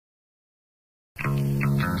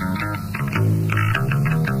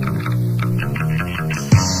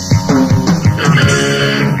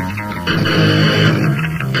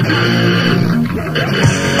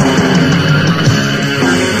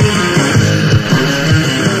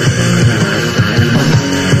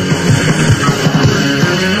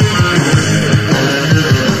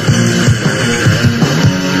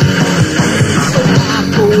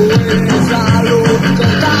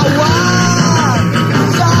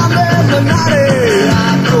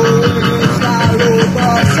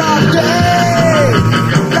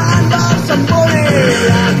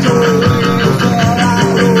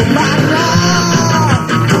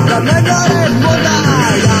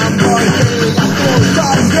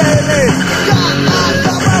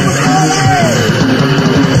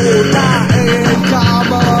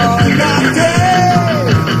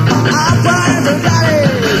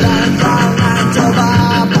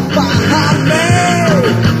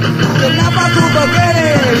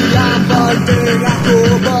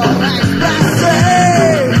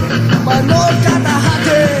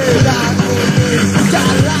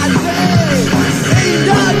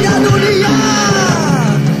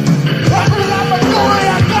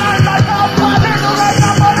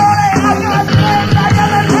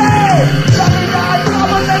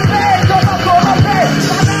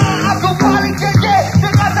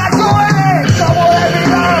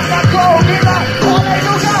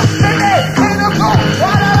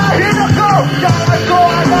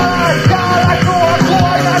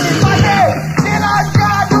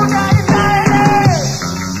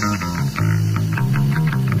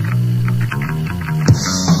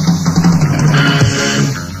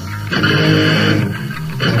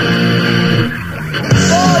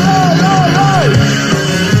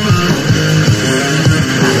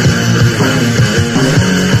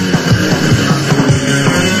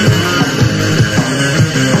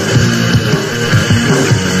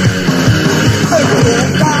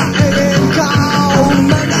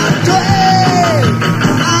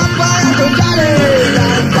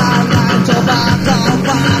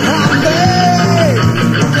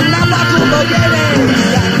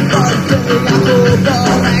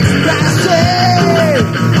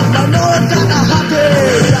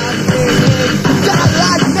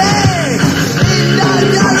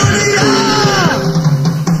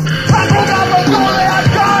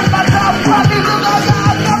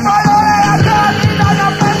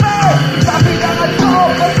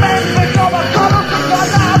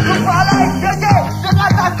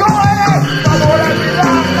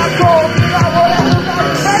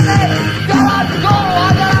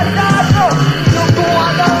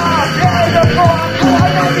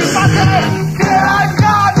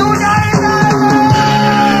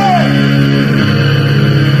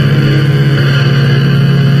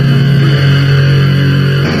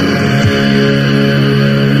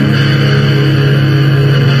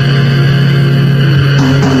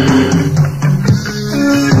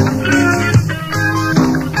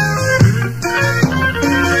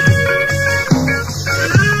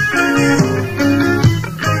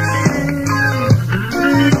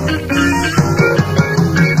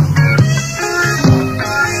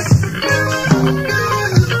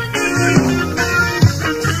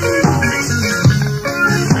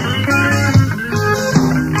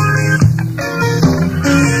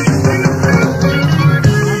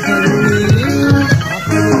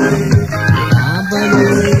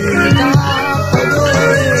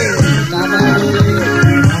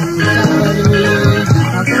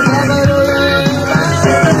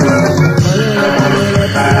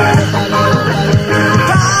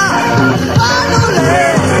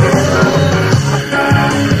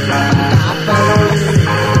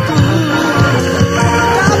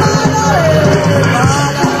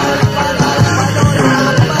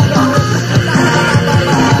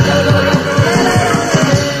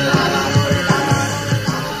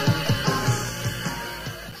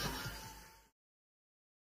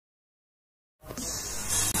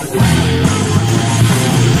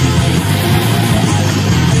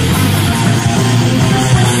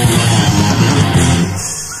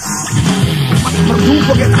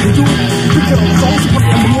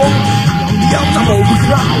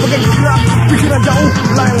bagai gerak, pikiran jauh,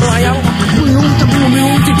 layang-layang, bingung,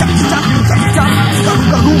 terbingung-bingung, cicak-cicak,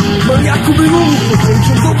 kagum-kagum, melihatku bingung,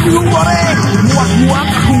 untuk bingung goreng, muak-muak,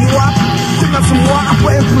 aku muak, dengan semua apa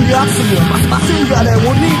yang kulihat, semua masing-masing gak ada yang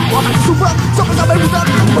unik, orang subak, sampai budak,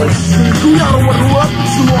 melingku yang ruwet,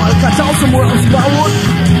 semua kacau, semua harus baut,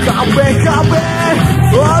 KB,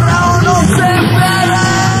 orang-orang sembiring,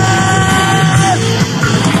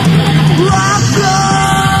 aku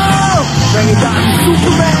pengen jadi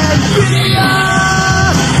Superman,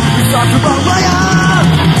 biar bisa terbang layang,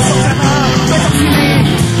 karena besok sini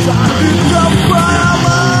dari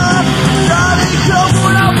kepalaman, dari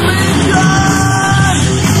kemunafikan.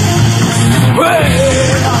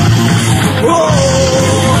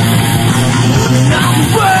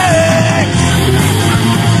 Nambah.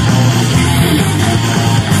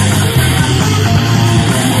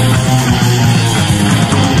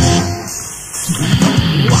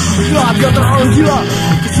 Dia terlalu gila,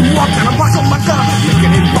 semua karena pasang mata,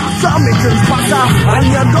 mikirin paksa,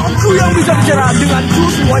 hanya doku yang bisa bicara denganku,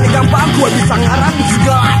 semuanya gampang, gue bisa ngarang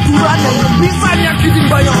segala aturan yang bisa nyakitin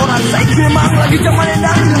banyak orang. Saya memang lagi zaman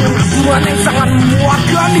edan dengan aturan yang sangat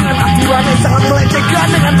memuakkan, dengan aturan yang sangat melecehkan,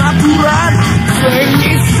 dengan aturan yang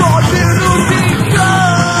iso dirugikan.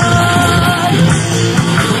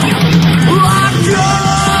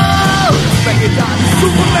 Waduh, pengen jadi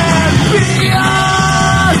Superman,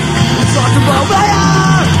 biar suatu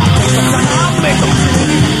bayang, besok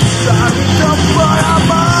sini dari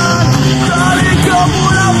kepalaman, dari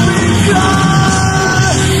kemunafikan.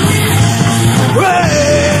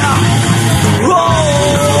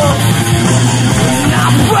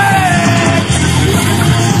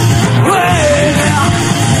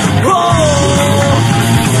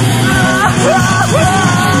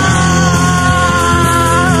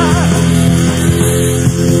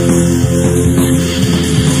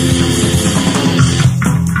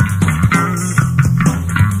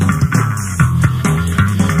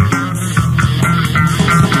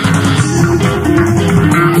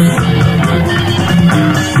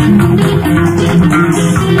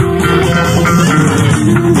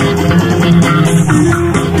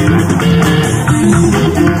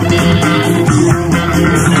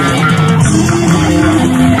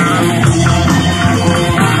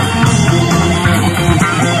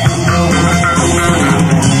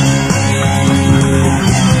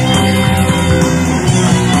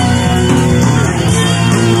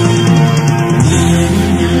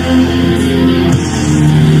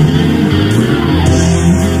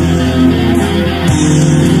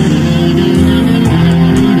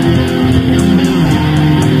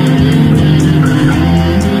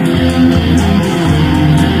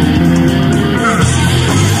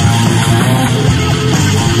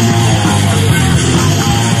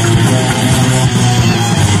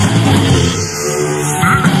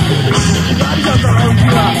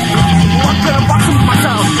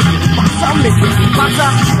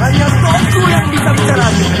 Hanya toku yang bisa bicara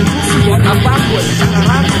dengan semua gampang, gue bisa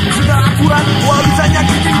ngarang segala aturan, gue bisa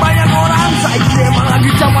nyakitin banyak orang. Saya emang lagi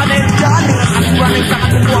zaman edan dengan aturan yang sangat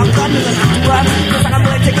memuakkan, dengan aturan yang sangat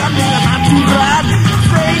melecehkan, dengan aturan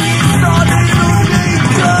saya ingin dirugikan.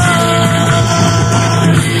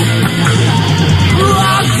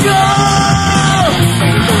 Aku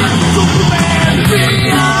Superman,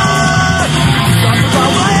 biar suatu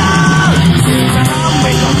bayang, karena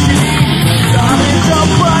besok sini dari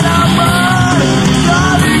kepalaman,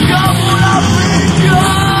 dari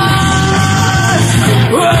kemunafikan.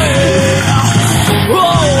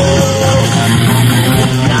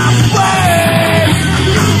 Nambah.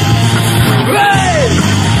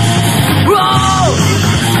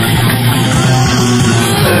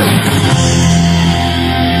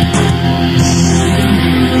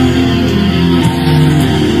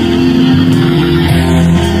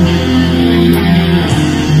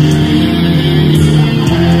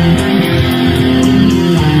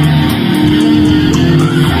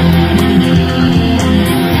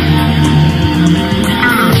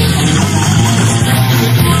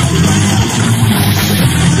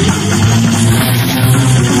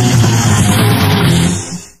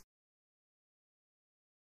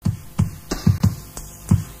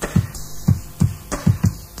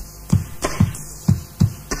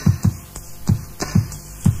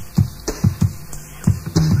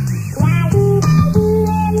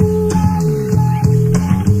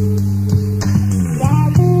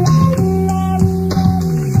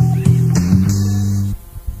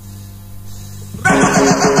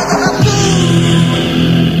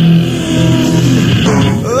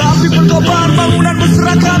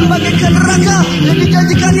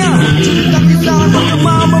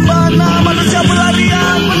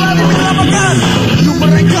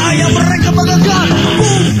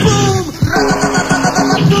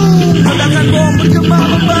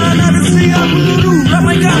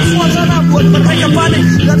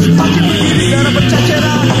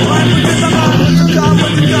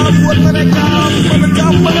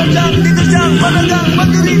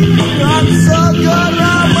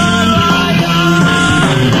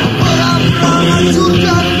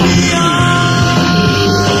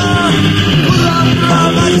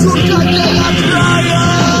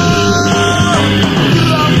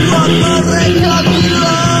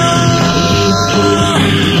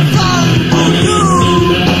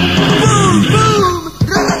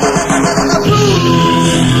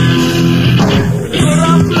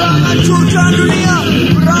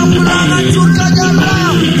 Berang hancurkan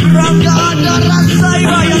darah. Berang gak ada rasa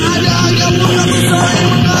iba, yang ada hanya muka besar yang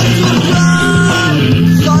menghancurkan.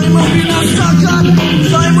 Saya membinasakan,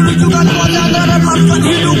 saya menunjukkan wajah dan lakukan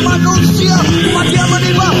hidup manusia. Kematian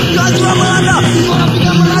menimpa, kehancuran melanda. Orang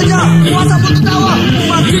tidak meraja, kuasa pun tertawa.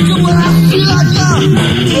 Mati keberhasilannya,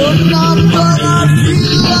 benar-benar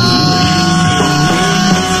gila.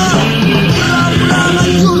 Benar-benar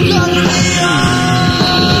hancurkan dia.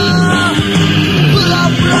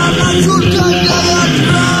 Benar-benar hancurkan jaya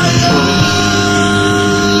raya.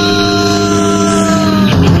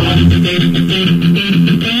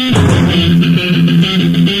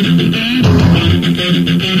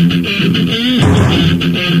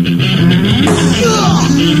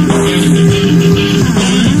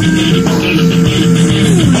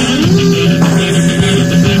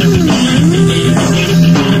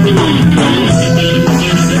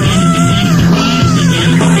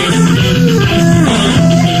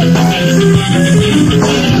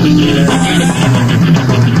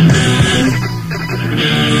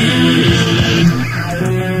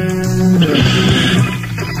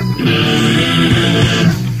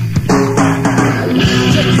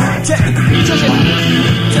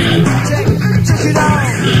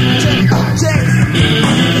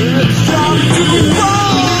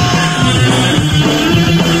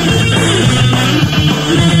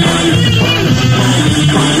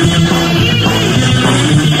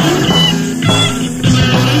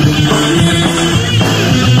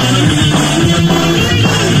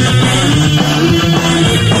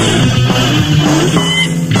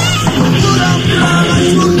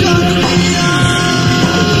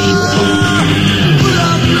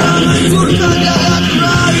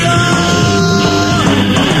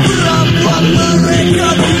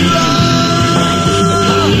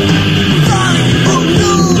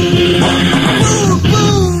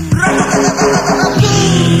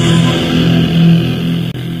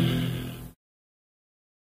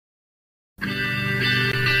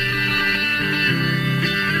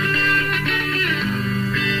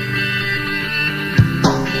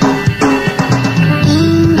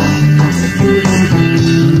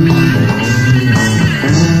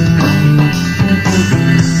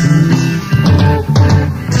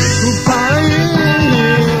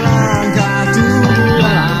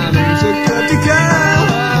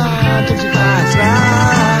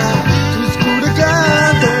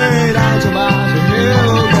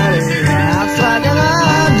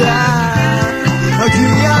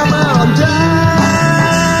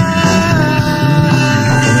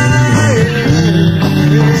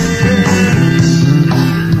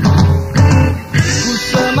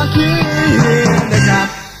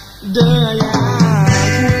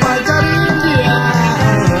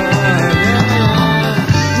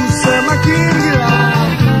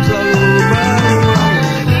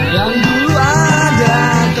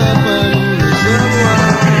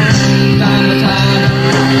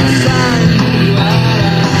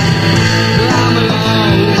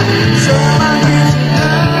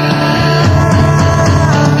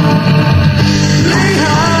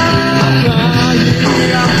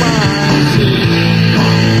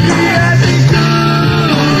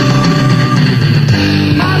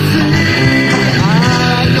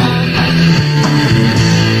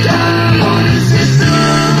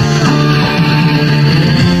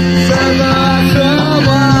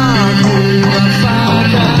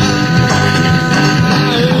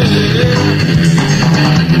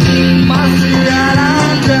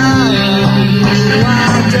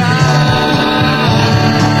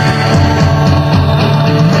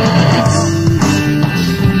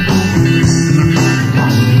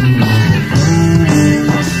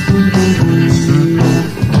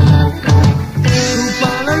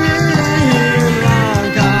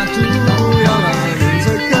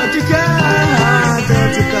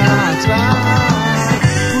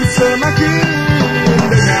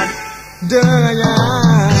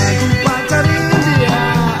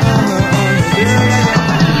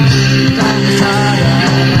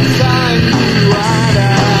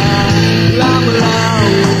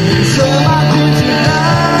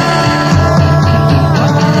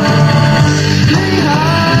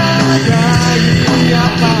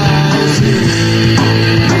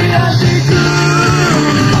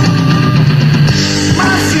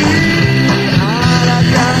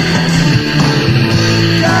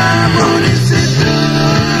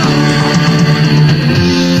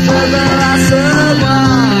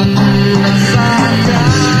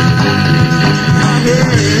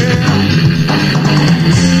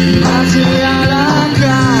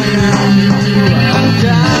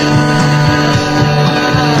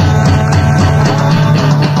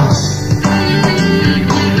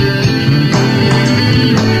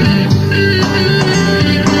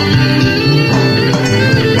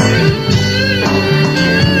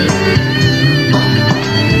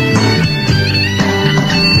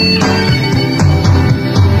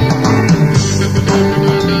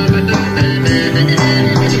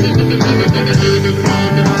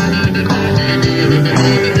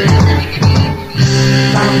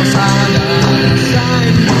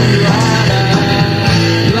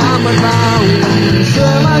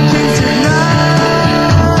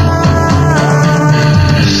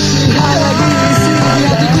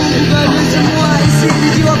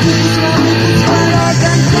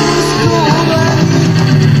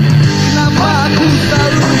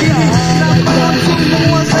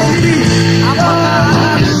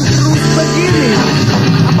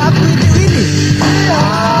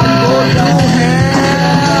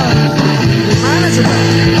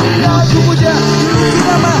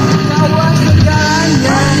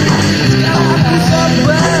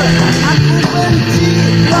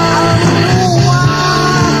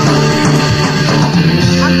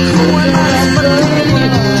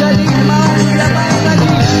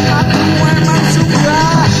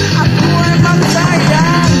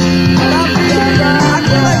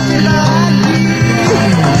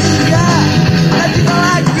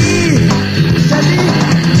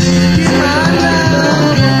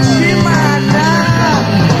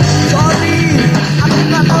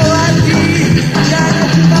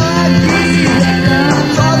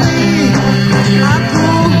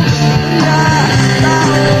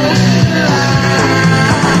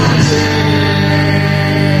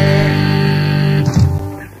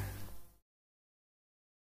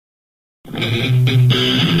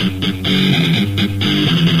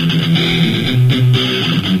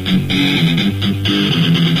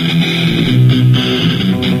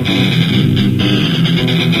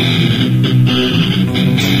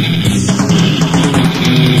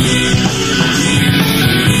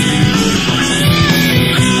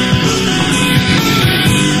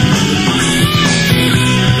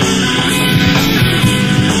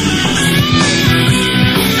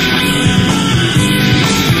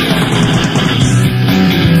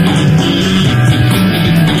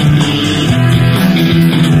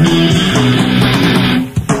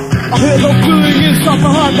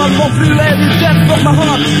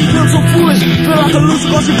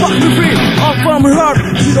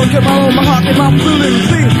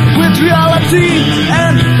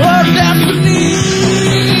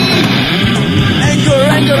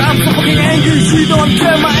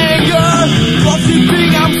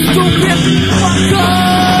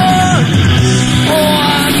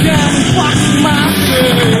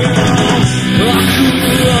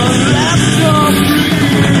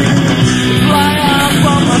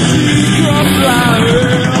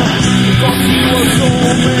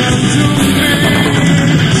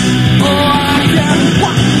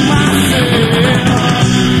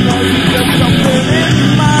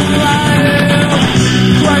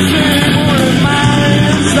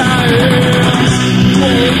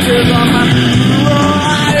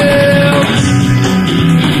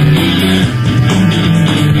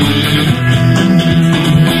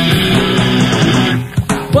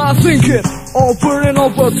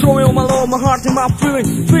 Throwing my heart and my feeling,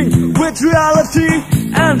 with reality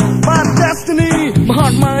and my destiny. My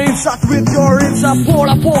heart, my inside with your inside, pour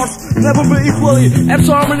a force, never be equally at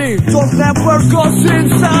harmony. Don't never go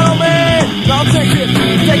inside of me. Now take it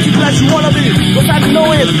as you wanna be, cause I know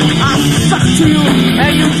it. I'm stuck to you,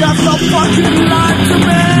 and you just a fucking lie to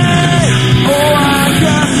me. Oh, I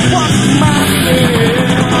just fuck myself.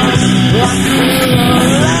 I feel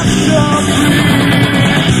left of free.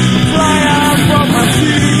 Fly out from my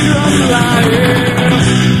secret life,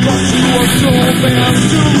 cause you were so bad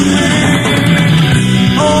to me.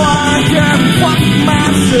 Oh, I can't fuck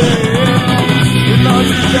myself, now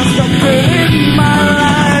it's just a bit in my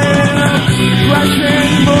life,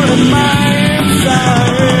 crashing more than my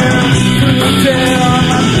inside, to the day on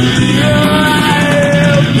my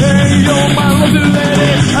life.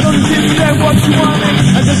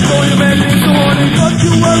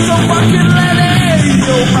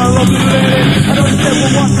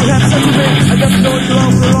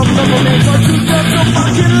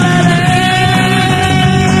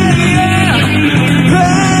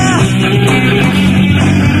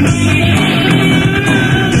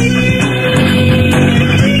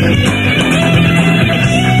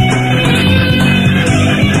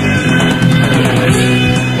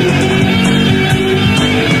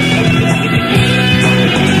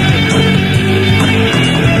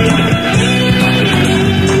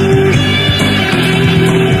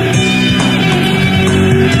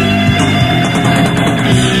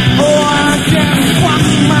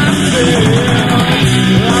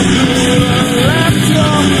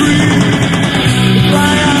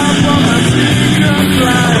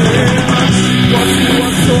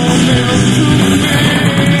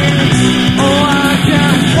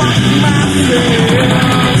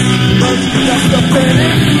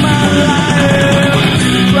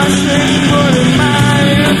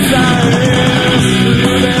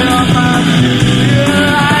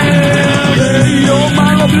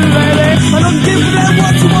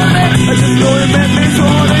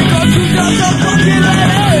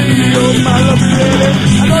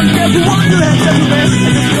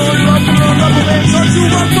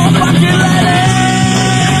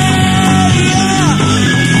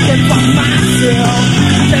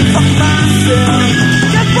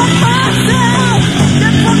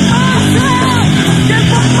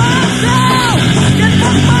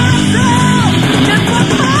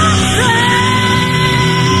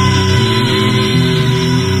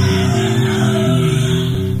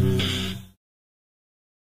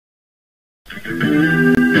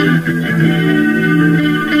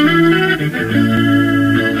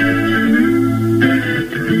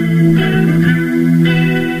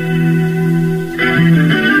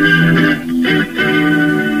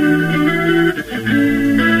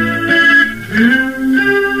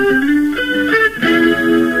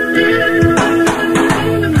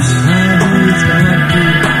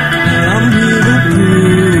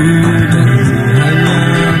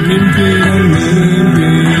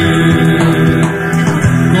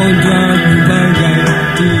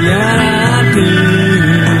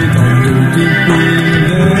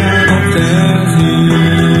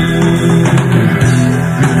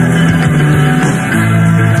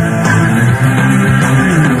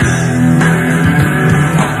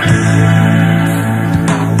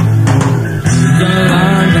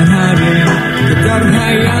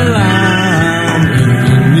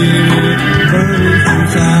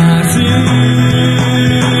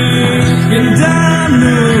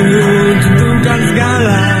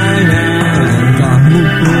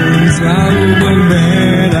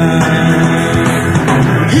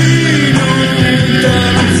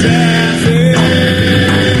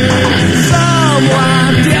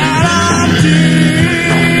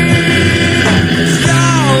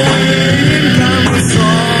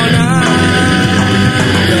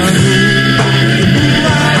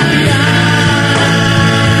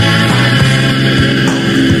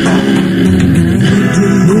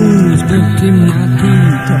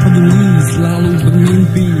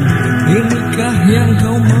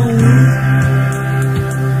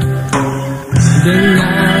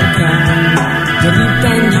 dengarkan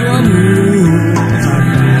cerita jiwamu,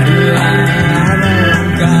 sadarilah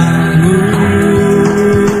langkahmu,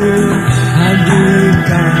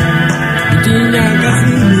 hadirkan buktinya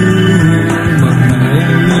kasihmu,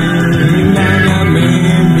 menyayangi indahnya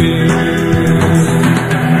mimpi.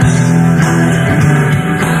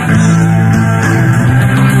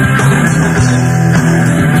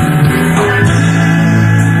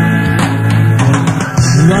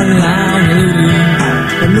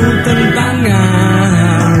 Penuh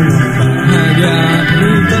tentangan, bahagia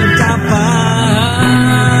perlu tercapai,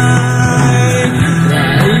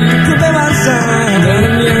 raih kebebasan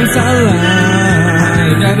dan yang salah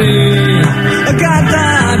dari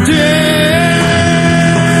kata dia.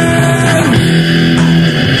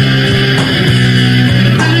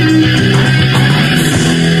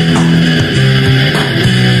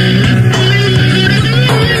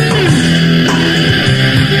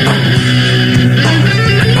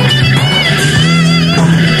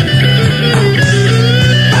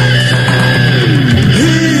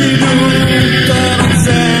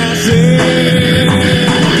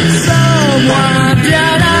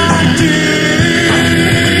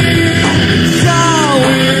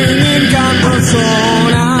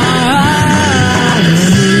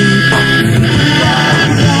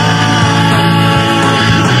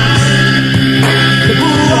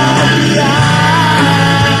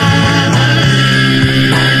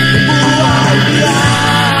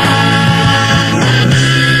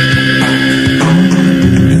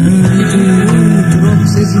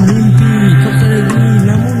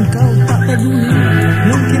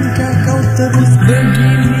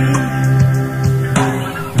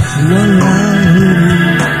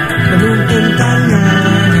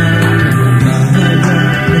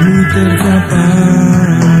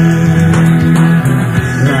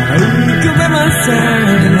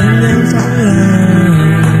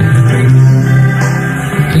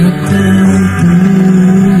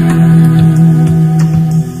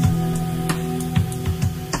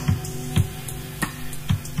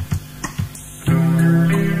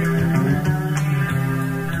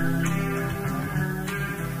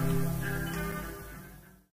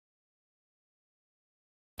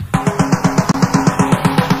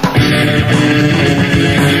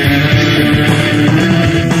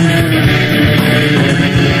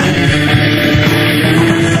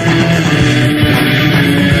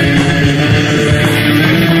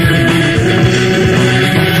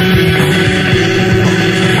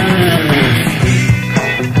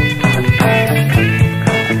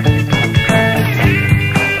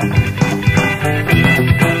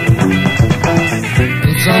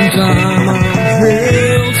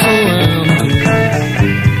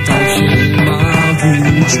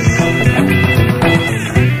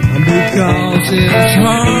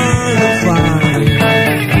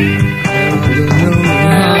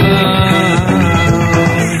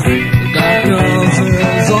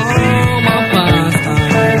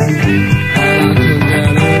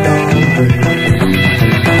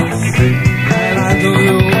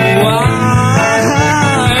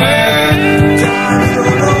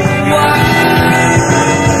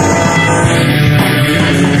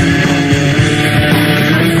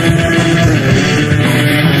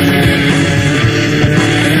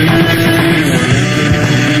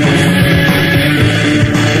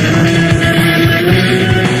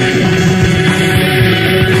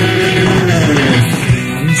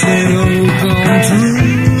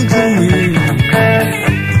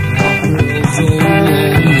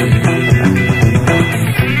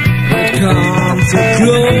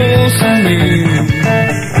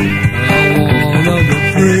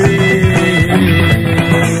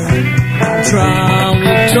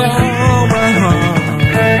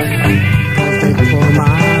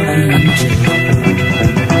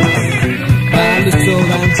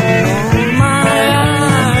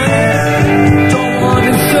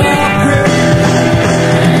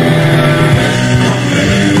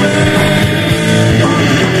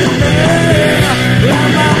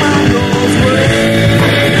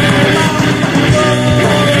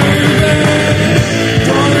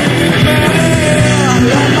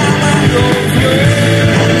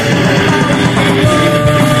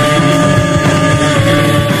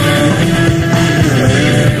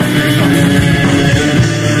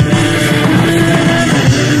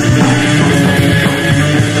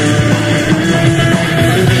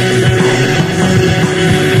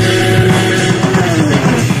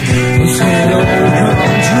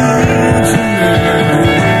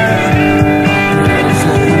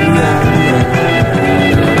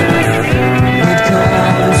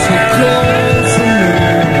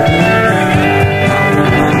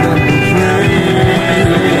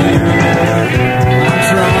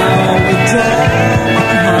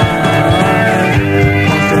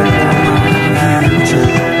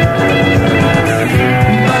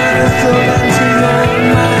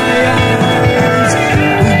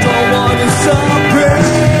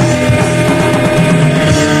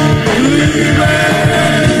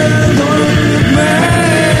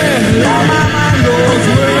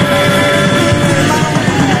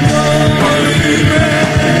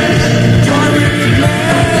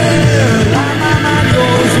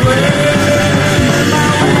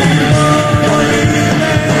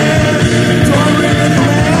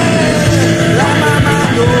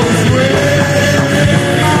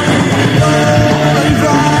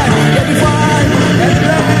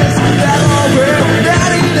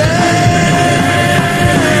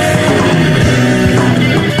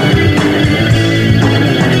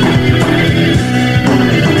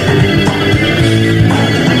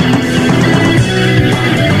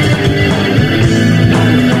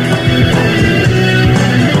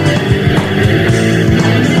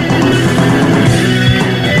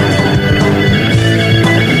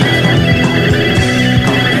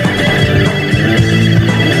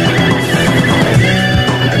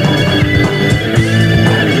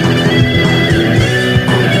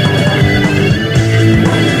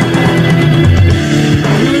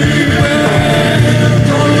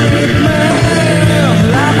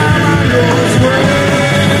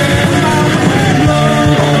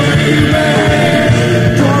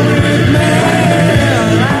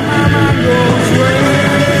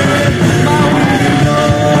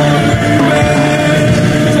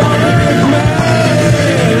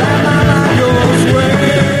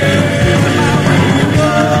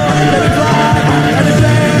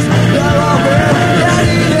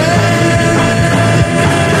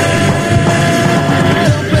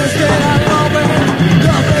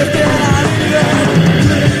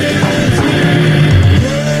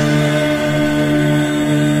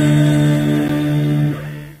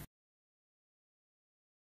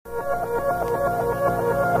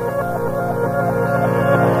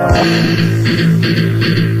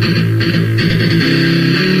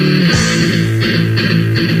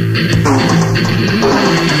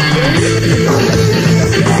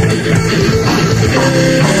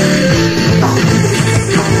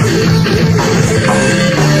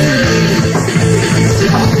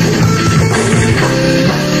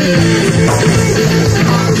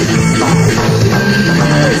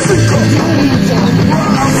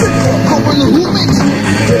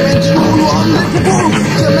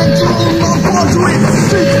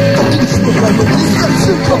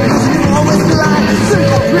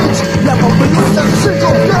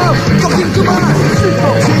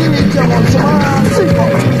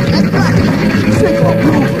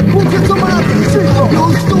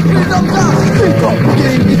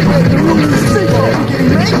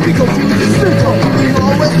 Because you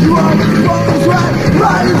always you are